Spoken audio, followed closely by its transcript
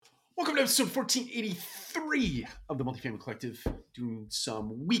Welcome to episode 1483 of the Multifamily Collective. Doing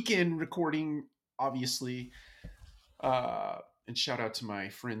some weekend recording, obviously. And shout out to my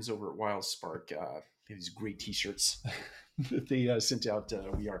friends over at WildSpark. They have these great t-shirts that they sent out.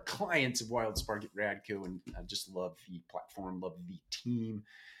 We are clients of WildSpark at Radco, and I just love the platform, love the team.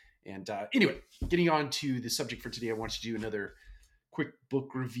 And anyway, getting on to the subject for today, I want to do another quick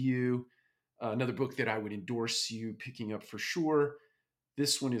book review. Another book that I would endorse you picking up for sure.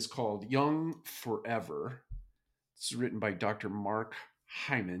 This one is called Young Forever. It's written by Dr. Mark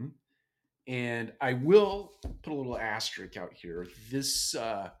Hyman. And I will put a little asterisk out here. This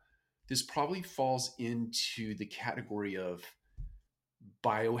probably falls into the category of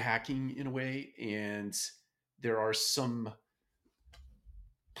biohacking in a way. And there are some,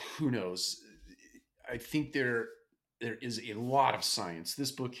 who knows, I think there is a lot of science.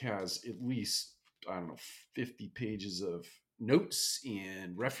 This book has at least, 50 pages of notes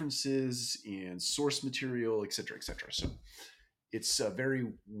and references and source material, et cetera, et cetera. So it's very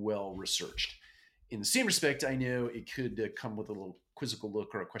well researched. In the same respect, I know it could come with a little quizzical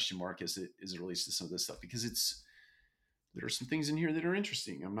look or a question mark as it relates to some of this stuff, because there are some things in here that are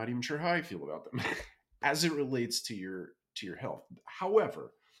interesting. I'm not even sure how I feel about them as it relates to your health.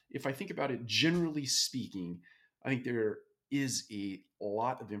 However, if I think about it, generally speaking, I think there is a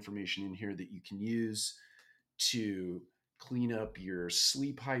lot of information in here that you can use to clean up your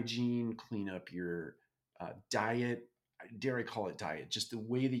sleep hygiene, clean up your diet. Dare I call it diet? Just the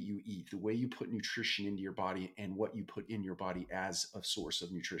way that you eat, the way you put nutrition into your body, and what you put in your body as a source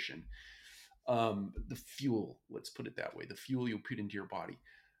of nutrition. The fuel, let's put it that way, the fuel you put into your body.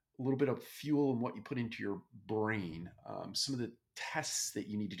 A little bit of fuel and what you put into your brain. Some of the tests that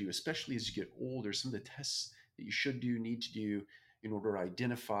you need to do, especially as you get older, some of the tests that you should do, need to do in order to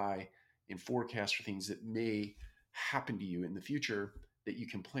identify and forecast for things that may happen to you in the future that you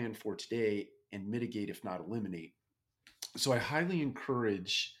can plan for today and mitigate, if not eliminate. So I highly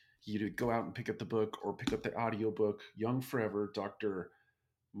encourage you to go out and pick up the book or pick up the audiobook, Young Forever, Dr.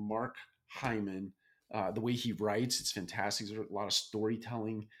 Mark Hyman. The way he writes, it's fantastic. There's a lot of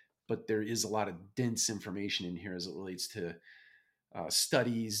storytelling, but there is a lot of dense information in here as it relates to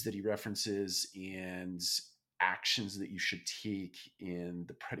studies that he references and actions that you should take and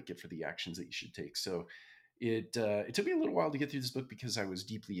the predicate for the actions that you should take. So it took me a little while to get through this book because I was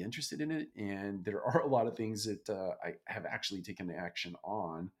deeply interested in it. And there are a lot of things that I have actually taken action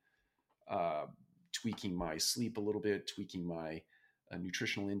on, tweaking my sleep a little bit, tweaking my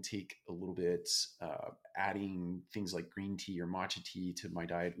nutritional intake a little bit, adding things like green tea or matcha tea to my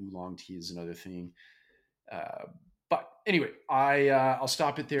diet. Oolong tea is another thing. But anyway, I'll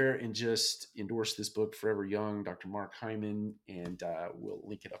stop it there and just endorse this book, Forever Young, Dr. Mark Hyman, and we'll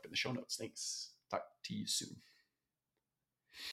link it up in the show notes. Thanks. Talk to you soon.